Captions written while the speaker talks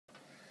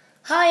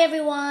Hi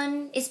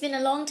everyone! It's been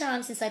a long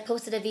time since I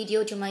posted a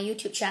video to my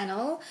YouTube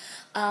channel.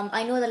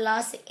 I know the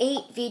last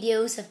 8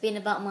 videos have been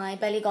about my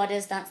belly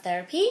goddess dance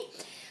therapy.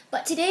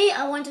 But today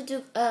I wanted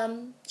to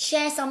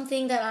share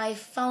something that I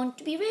found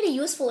to be really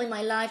useful in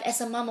my life as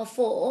a mom of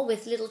 4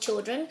 with little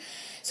children.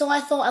 So I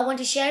thought I want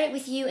to share it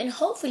with you, and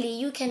hopefully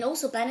you can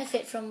also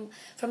benefit from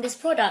this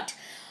product.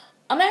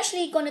 I'm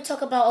actually going to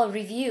talk about a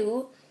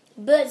review,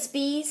 Burt's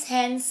Bees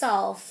Hand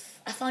Salve.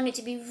 I found it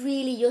to be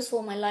really useful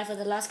in my life for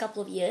the last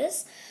couple of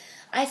years.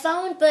 I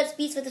found Burt's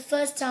Bees for the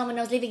first time when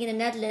I was living in the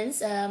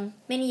Netherlands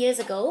many years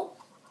ago.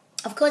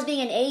 Of course,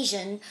 being an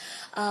Asian,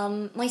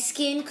 my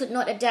skin could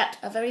not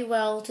adapt very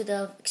well to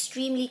the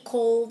extremely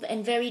cold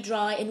and very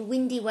dry and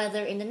windy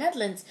weather in the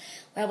Netherlands,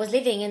 where I was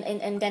living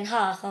in Den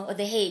Haag or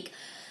The Hague.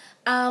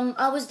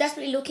 I was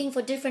desperately looking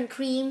for different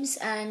creams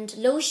and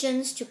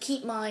lotions to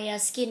keep my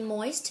skin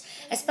moist,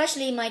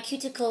 especially my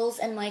cuticles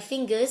and my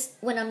fingers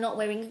when I'm not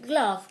wearing a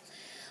glove.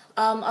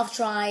 I've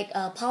tried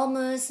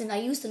Palmer's, and I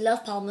used to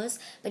love Palmer's,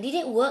 but it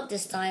didn't work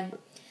this time.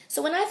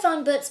 So when I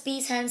found Burt's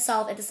Bees Hand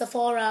Salve at the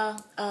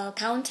Sephora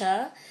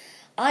counter,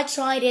 I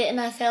tried it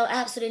and I fell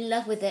absolutely in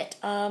love with it.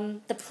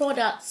 The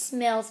product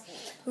smells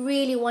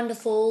really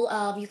wonderful.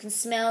 You can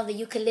smell the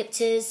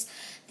eucalyptus,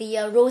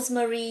 the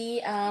rosemary.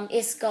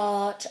 It's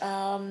got,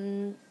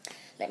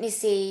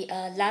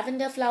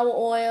 lavender flower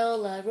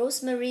oil,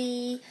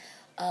 rosemary,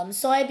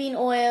 soybean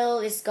oil.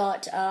 It's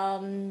got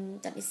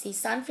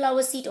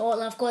sunflower seed oil,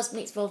 and of course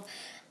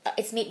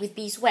it's made with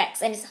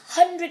beeswax, and it's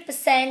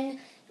 100%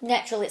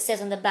 natural. It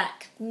says on the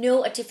back,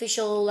 no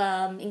artificial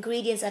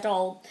ingredients at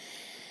all.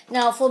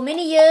 Now, for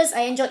many years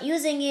I enjoyed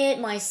using it.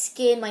 My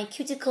skin, my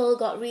cuticle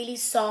got really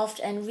soft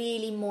and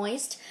really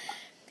moist.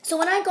 So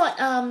when I got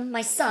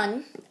my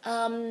son,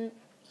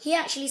 he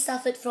actually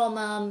suffered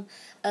from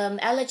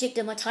allergic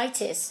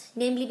dermatitis,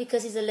 namely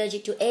because he's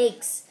allergic to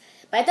eggs.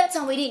 But at that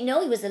time, we didn't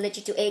know he was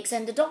allergic to eggs,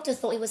 and the doctor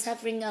thought he was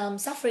suffering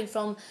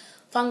from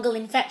fungal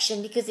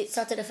infection because it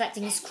started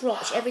affecting his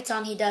crotch every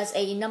time he does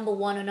a number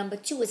 1 or number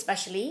 2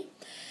 especially.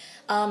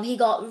 He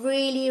got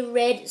really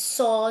red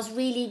sores,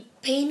 really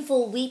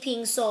painful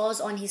weeping sores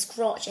on his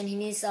crotch and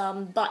in his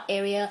butt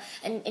area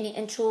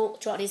and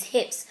throughout his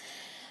hips.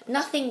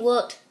 Nothing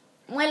worked.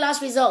 My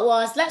last result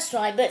was, let's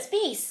try Burt's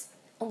Bees.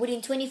 And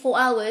within 24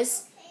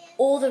 hours,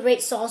 all the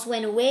red sores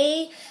went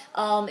away.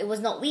 It was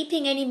not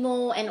weeping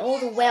anymore, and all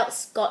the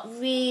welts got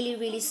really,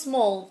 really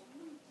small.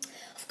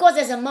 Of course,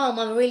 as a mom,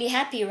 I'm really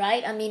happy,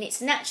 right? I mean,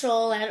 it's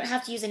natural and I don't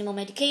have to use any more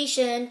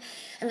medication.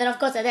 And then, of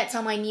course, at that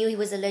time, I knew he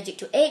was allergic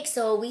to eggs,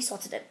 so we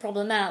sorted that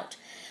problem out.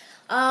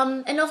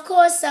 And of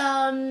course,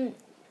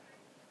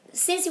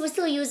 since he was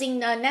still using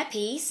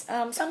nappies,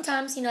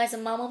 sometimes, as a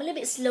mom, I'm a little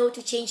bit slow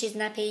to change his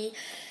nappy.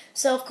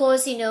 So, of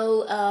course, he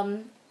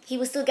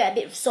will still get a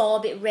bit sore,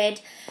 a bit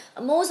red.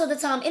 Most of the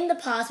time, in the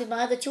past, with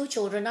my other 2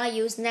 children, I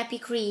use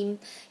nappy cream.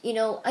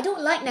 I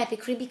don't like nappy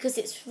cream because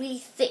it's really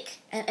thick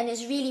and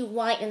it's really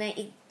white, and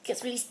it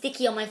gets really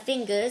sticky on my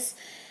fingers.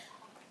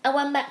 I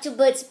went back to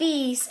Burt's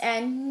Bees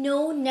and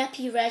no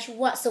nappy rash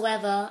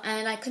whatsoever,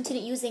 and I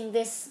continued using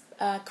this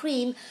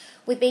cream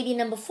with baby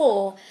number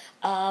 4.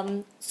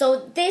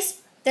 There's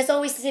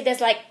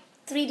like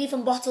 3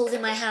 different bottles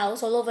in my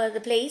house all over the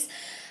place,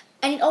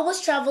 and it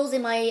always travels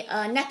in my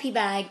nappy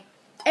bag.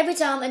 Every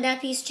time a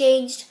nappy is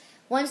changed,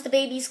 once the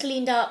baby's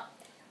cleaned up,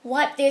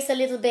 wipe this a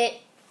little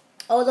bit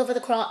all over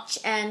the crotch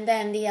and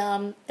then the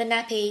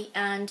nappy,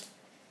 and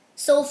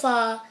so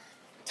far,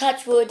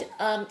 touch wood,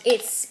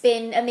 it's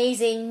been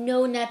amazing.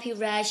 No nappy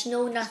rash,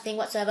 no nothing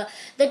whatsoever.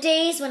 The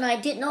days when I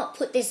did not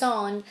put this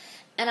on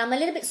and I'm a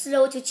little bit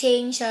slow to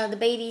change the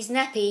baby's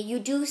nappy, you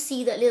do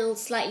see that little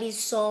slightly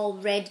sore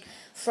red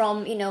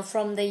from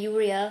the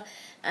urea,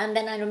 and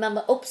then I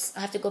remember, oops, I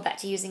have to go back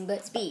to using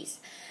Burt's Bees.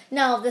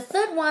 Now, the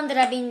third one that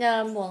I've been,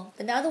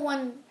 the other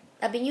one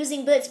I've been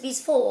using Burt's Bees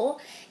for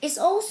is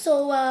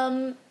also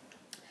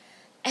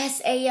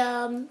as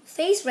a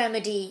face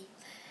remedy.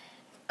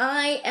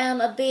 I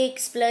am a big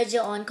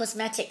splurger on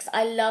cosmetics.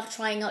 I love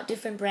trying out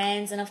different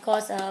brands, and of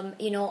course,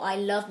 I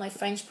love my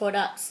French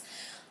products.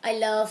 I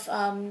love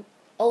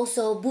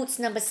also Boots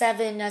number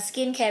 7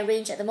 skincare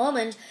range at the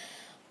moment.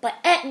 But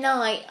at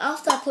night,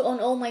 after I put on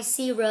all my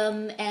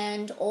serum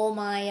and all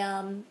my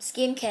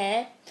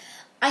skincare,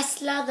 I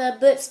slather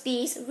Burt's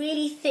Bees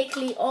really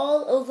thickly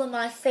all over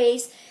my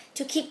face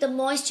to keep the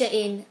moisture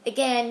in.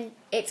 Again,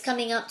 it's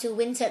coming up to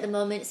winter at the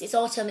moment. It's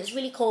autumn. It's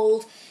really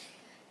cold.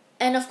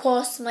 And of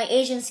course, my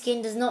Asian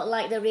skin does not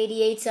like the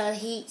radiator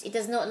heat. It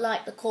does not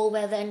like the cold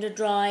weather and the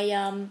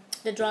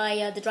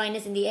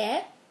dryness in the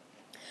air.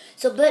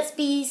 So Burt's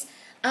Bees,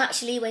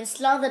 actually, when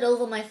slathered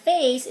over my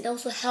face, it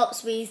also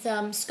helps with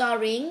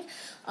scarring.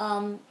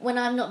 When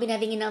I've not been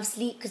having enough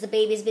sleep because the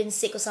baby's been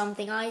sick or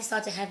something, I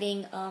started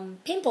having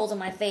pimples on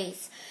my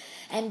face.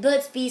 And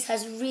Burt's Bees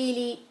has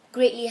really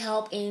greatly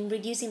helped in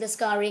reducing the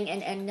scarring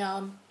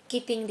and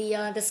keeping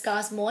the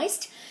scars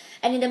moist.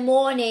 And in the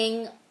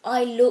morning,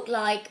 I look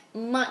like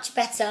much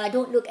better. I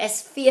don't look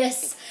as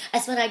fierce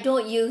as when I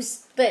don't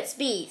use Burt's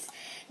Bees.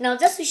 Now,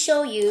 just to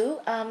show you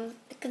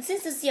the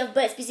consistency of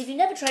Burt's Bees, if you've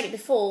never tried it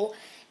before,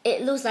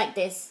 it looks like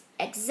this,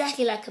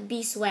 exactly like a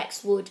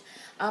beeswax would.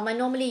 I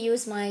normally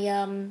use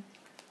my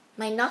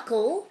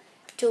knuckle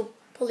to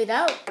pull it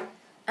out,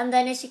 and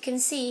then as you can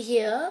see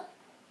here,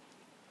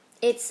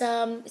 it's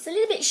a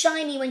little bit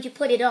shiny when you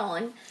put it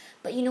on,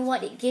 but you know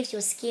what, it gives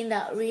your skin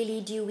that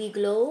really dewy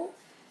glow,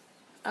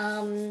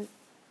 and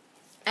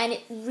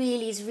it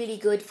really is really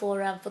good for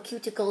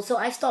cuticles. So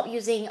I've stopped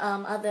using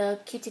other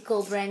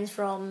cuticle brands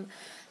from,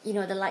 you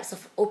know, the likes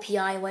of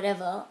OPI,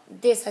 whatever.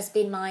 This has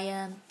been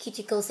my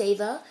cuticle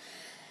saver,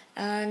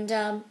 and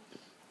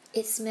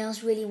it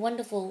smells really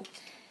wonderful.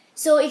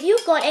 So if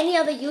you've got any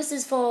other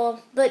uses for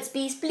Burt's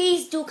Bees,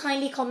 please do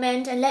kindly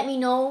comment and let me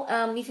know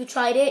if you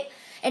tried it.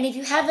 And if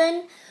you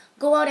haven't,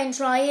 go out and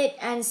try it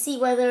and see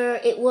whether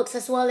it works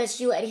as well as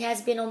it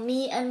has been on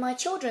me and my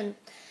children.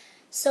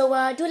 So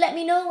do let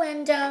me know,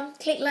 and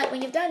click like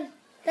when you've done.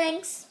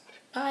 Thanks.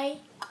 Bye.